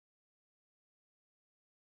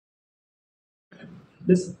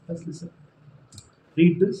Listen. Let's listen.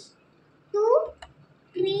 Read this. 2,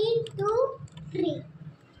 3, 2, 3.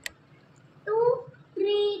 2,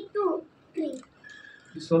 3, 2, 3.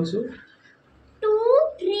 This also. 2,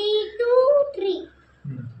 3, 2, 3.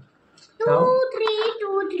 2, Now, 3,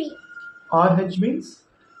 2, 3. RH means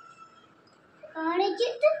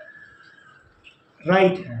Origin.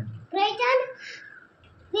 right hand. Right hand.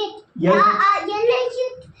 Wait. Yes.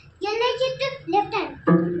 Yellow left hand.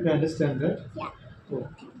 You understand that? Yeah.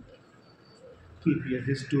 Okay. Keep here.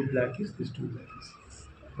 This two black is. This two black is.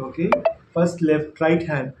 Okay. First left, right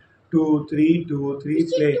hand. 2, 3, 2, 3. Which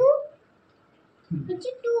is Play. 2? Which is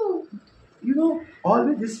 2? You know,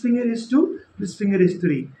 always this finger is 2. This finger is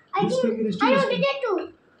 3. This finger is 2. I know it is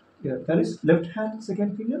 2. Yeah, that is left hand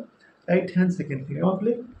second finger, right hand second finger. Now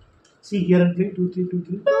play. See here and play. 2, 3, 2, 3.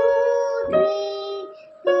 2, 3,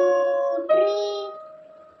 2, 3.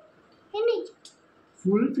 Finish.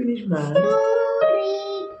 Full finish, man. 2, 3,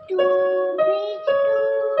 2, 3,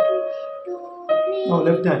 2, 3. Now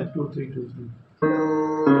left hand. 2, 3, 2, 3. 2, 3,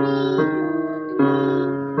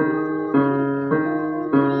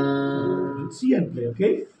 2, 3. See and play,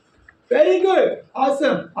 okay? Very good.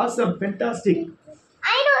 Awesome. Awesome. Fantastic.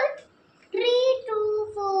 I know. 3,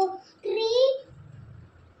 2, 4, 3.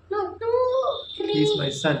 No, 2, 3. He's my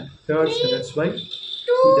son. Third son. That's why 2,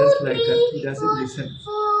 he does like that. He doesn't 4, listen.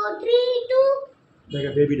 4, 3, 2. Like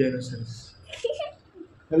a baby dinosaurs.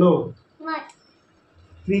 Hello. What?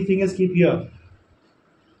 3 fingers keep here.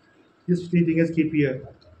 These 3 fingers keep here.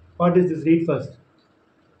 What is this? Read first.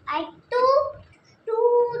 2,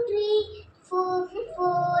 2, 3, 4,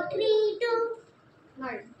 4, 3, 2.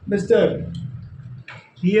 1. Mister.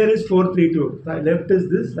 Here is 4, 3, 2. Left is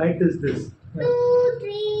this, right is this. 2,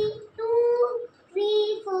 3, 2,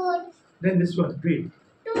 3, 4. Then this one, read.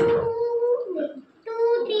 2,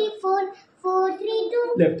 3, 4, 4, 3,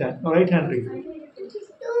 2. Left hand. Now right hand read. 2,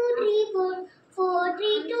 3, 4, 4,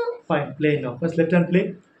 3, 2. Fine, play now. First left hand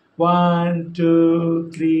play. 1,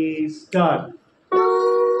 2, 3, start.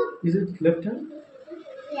 2. Is it left hand?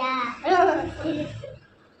 Yeah.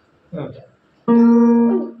 Okay.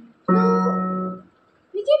 2.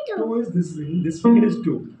 Which is 2? 2 is this ring. This finger is 2.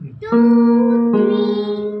 2, 3,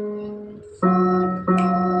 4,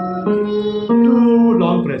 4, 3. 2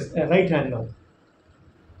 long press. Right hand now.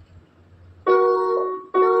 2,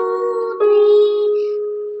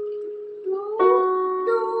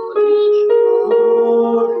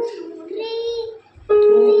 3,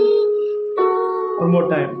 2. One more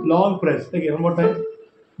time. Long press. Okay, one more time.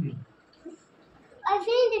 I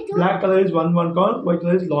think the 2. Black color is 1 count. White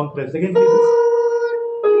color is long press. Again, play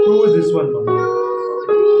this. 2 is this one.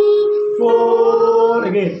 4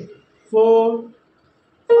 again. 4.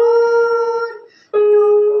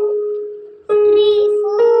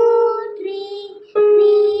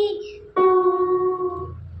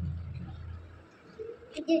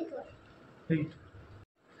 8.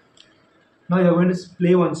 Now you are going to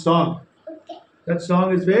play one song. Okay. That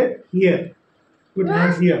song is where? Here. Put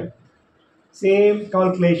hands here. Same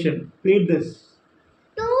calculation. Read this.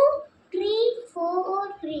 2, 3, 4,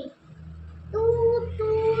 3. 2,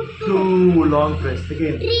 2, 2. 2 long press.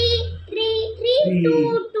 Again. 3, 3, 3,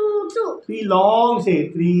 2, 2, 2. 3 long. Say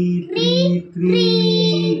 3, 3,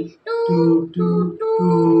 3, 2, 2,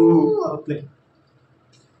 2. Now play.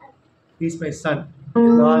 He's my son.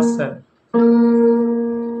 Last son. 2,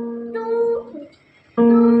 3,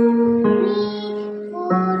 4,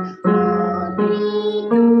 4,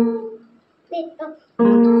 3, 2. Wait, 2, 3,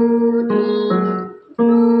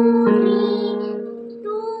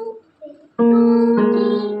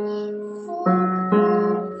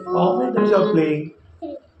 How many times you are playing?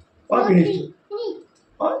 What finished?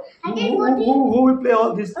 What? I did 4, 3. Who will play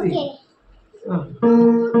all these things? Okay. Ah. 2,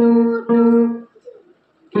 2, 2.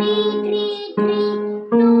 3, 3, 3.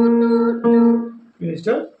 2, 2, 2. Finished,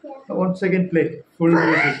 huh? Yeah. Now once again play. Full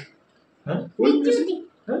music. Huh? Full Which music. you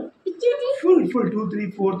Huh? Which you Full. 2,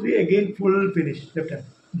 3, 4, 3. Again full finish. Left hand.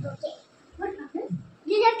 Okay. What happened?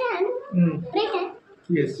 The left hand? Right hand?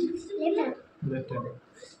 Yes. Left hand. Left hand.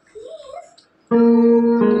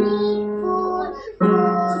 2, 3, 4, 4.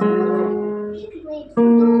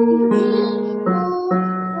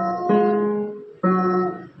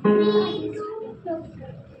 Wait. 2, 3, 4, 4, 3.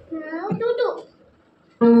 Now 2, 2.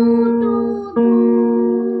 2, 2,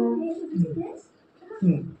 2.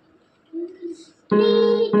 Hmm.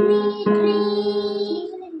 3, 3,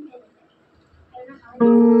 3. 2, 2,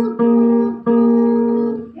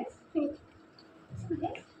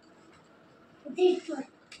 2.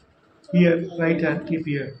 Here, right hand. Keep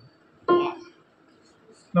here. Yeah.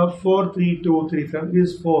 Now 4, 3, 2, 3. From this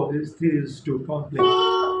is 4. This is 3. This is 2. Count play.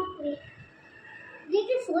 4. This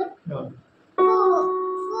is what? No. 4.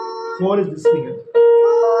 4 is this finger.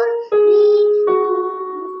 4, 3,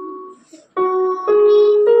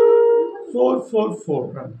 4, 4, 4.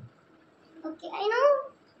 Run. Okay, I know.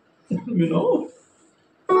 You know?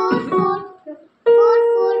 4, 4, 4, 4,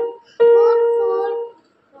 4, 4.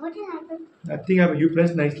 What happened? Nothing happened. You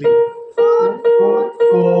pressed nicely. 4, 4,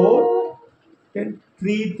 4. Then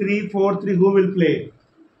 3, 3, 4, 3. Who will play?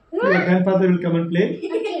 Your grandfather will come and play.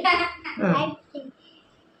 Okay. I think.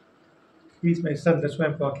 He's my son. That's why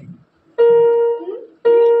I'm talking. 3,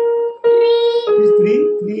 This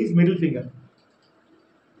 3. 3 is middle finger.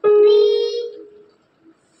 3,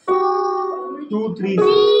 4. 2, 3. 3,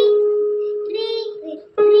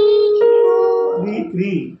 4. 3,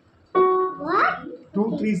 3. What?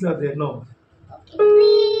 2 3s are there. No. Okay.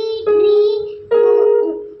 3, 3,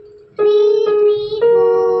 4. 3, 3,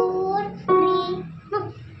 4. 3. No.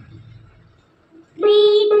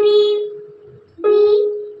 3, 3, 3,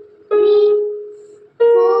 3,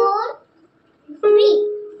 4, 3.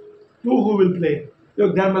 2 who will play? Your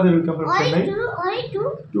grandmother will come from Only Chennai. 2, only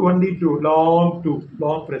 2. 2, only 2. Long 2.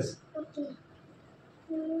 Long press. Okay.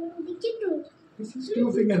 Which is 2? This is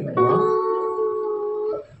 2 fingers. Good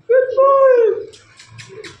This boy.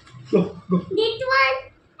 Go, go. one,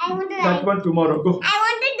 I want to That write. one tomorrow. Go. I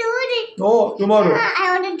want to do it. No, tomorrow. I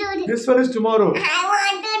want to do it. This one is tomorrow. I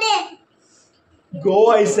want to do it. Go,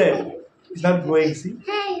 I said. It's not going, see?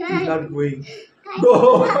 It's not going.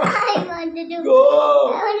 Go. I want to do. Go.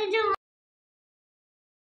 I want to do.